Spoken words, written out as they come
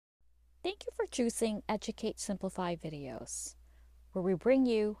Thank you for choosing Educate Simplify videos, where we bring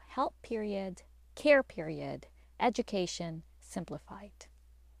you help period, care period, education simplified.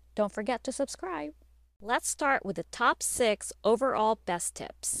 Don't forget to subscribe. Let's start with the top 6 overall best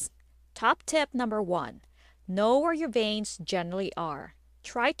tips. Top tip number 1, know where your veins generally are.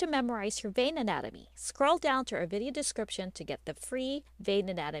 Try to memorize your vein anatomy. Scroll down to our video description to get the free vein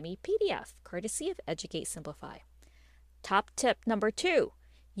anatomy PDF, courtesy of Educate Simplify. Top tip number 2,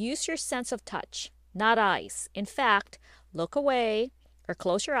 use your sense of touch, not eyes. In fact, look away or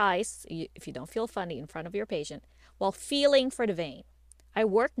close your eyes if you don't feel funny in front of your patient while feeling for the vein. I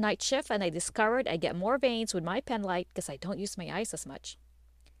work night shift and I discovered I get more veins with my pen light because I don't use my eyes as much.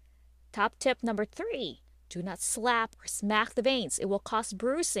 Top tip number 3, do not slap or smack the veins. It will cause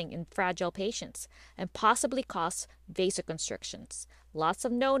bruising in fragile patients and possibly cause vasoconstrictions. Lots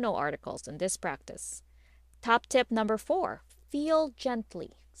of no-no articles in this practice. Top tip number 4, feel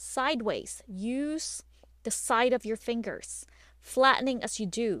gently, sideways. Use the side of your fingers, flattening as you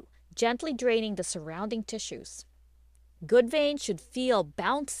do, gently draining the surrounding tissues. Good veins should feel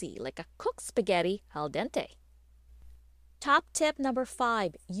bouncy like a cooked spaghetti al dente. Top tip number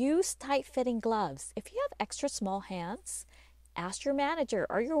 5, use tight-fitting gloves. If you have extra small hands, ask your manager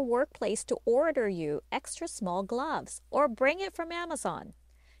or your workplace to order you extra small gloves or bring it from Amazon.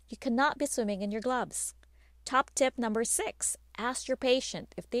 You cannot be swimming in your gloves. Top tip number 6, ask your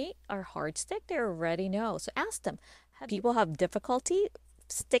patient. If they are hard stick, they already know. So ask them. People have difficulty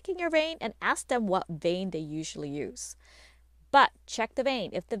sticking your vein, and ask them what vein they usually use. But check the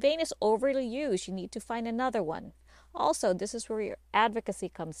vein. If the vein is overly used, you need to find another one. Also, this is where your advocacy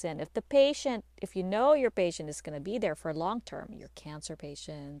comes in. If you know your patient is going to be there for long term, your cancer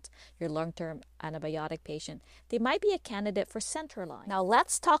patient, your long-term antibiotic patient, they might be a candidate for central line. Now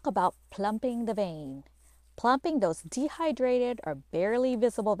let's talk about plumping the vein. Plumping those dehydrated or barely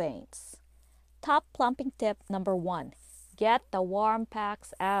visible veins. Top plumping tip number 1, get the warm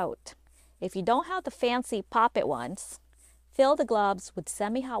packs out. If you don't have the fancy pop-it ones, fill the gloves with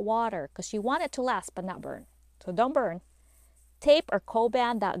semi-hot water because you want it to last but not burn. So don't burn. Tape or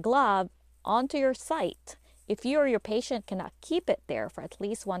co-band that glove onto your site if you or your patient cannot keep it there for at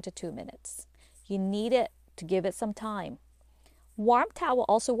least 1 to 2 minutes. You need it to give it some time. Warm towel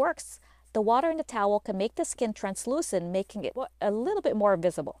also works. The water in the towel can make the skin translucent, making it a little bit more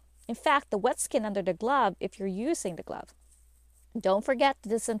visible. In fact, the wet skin under the glove if you're using the glove. Don't forget to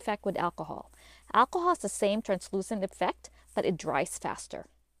disinfect with alcohol. Alcohol has the same translucent effect, but it dries faster.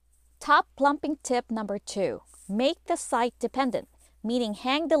 Top plumping tip number 2, make the site dependent, meaning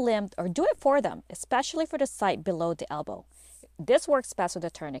hang the limb or do it for them, especially for the site below the elbow. This works best with a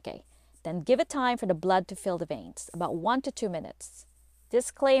tourniquet. Then give it time for the blood to fill the veins, about 1 to 2 minutes.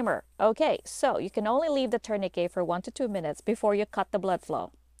 Disclaimer, okay, so you can only leave the tourniquet for 1 to 2 minutes before you cut the blood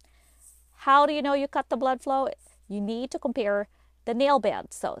flow. How do you know you cut the blood flow? You need to compare the nail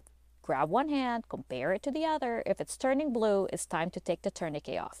bed. So grab one hand, compare it to the other. If it's turning blue, it's time to take the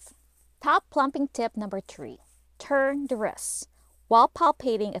tourniquet off. Top plumping tip number 3, turn the wrists while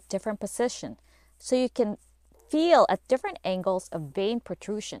palpating at different positions so you can feel at different angles of vein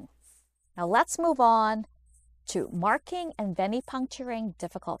protrusion. Now let's move on to marking and venipuncturing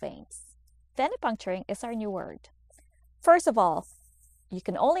difficult veins. Venipuncturing is our new word. First of all, you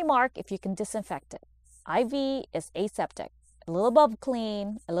can only mark if you can disinfect it. IV is aseptic, a little above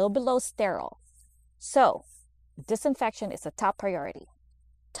clean, a little below sterile. So, disinfection is a top priority.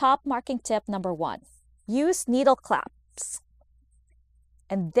 Top marking tip number 1, use needle clamps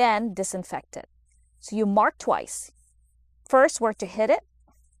and then disinfect it. So you mark twice. First where to hit it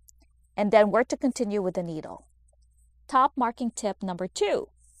and then where to continue with the needle. Top marking tip number 2,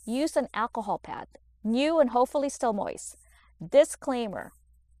 use an alcohol pad, new and hopefully still moist. Disclaimer,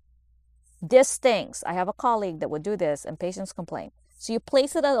 this stings. I have a colleague that would do this and patients complain. So you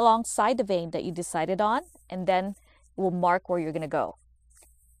place it alongside the vein that you decided on and then it will mark where you're going to go.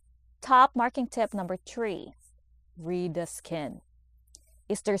 Top marking tip number 3, read the skin.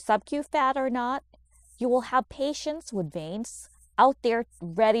 Is there subcu fat or not? You will have patients with veins out there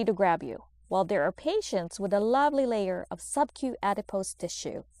ready to grab you, while there are patients with a lovely layer of subcu adipose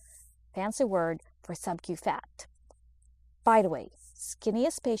tissue. Fancy word for subcu fat. By the way,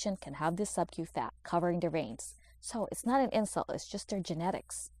 skinniest patient can have this subcu fat covering their veins. So it's not an insult, it's just their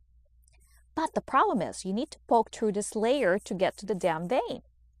genetics. But the problem is you need to poke through this layer to get to the damn vein.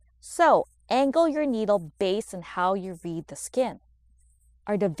 So angle your needle based on how you read the skin.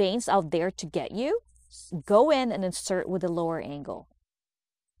 Are the veins out there to get you? Go in and insert with a lower angle.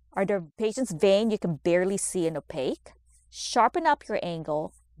 Are the patient's vein you can barely see and opaque? Sharpen up your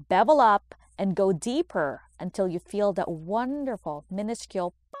angle, bevel up, and go deeper until you feel that wonderful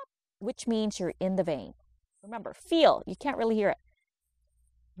minuscule pop which means you're in the vein. Remember, feel. You can't really hear it.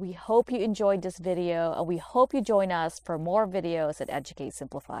 We hope you enjoyed this video, and we hope you join us for more videos at Educate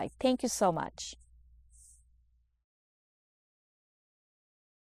Simplify. Thank you so much.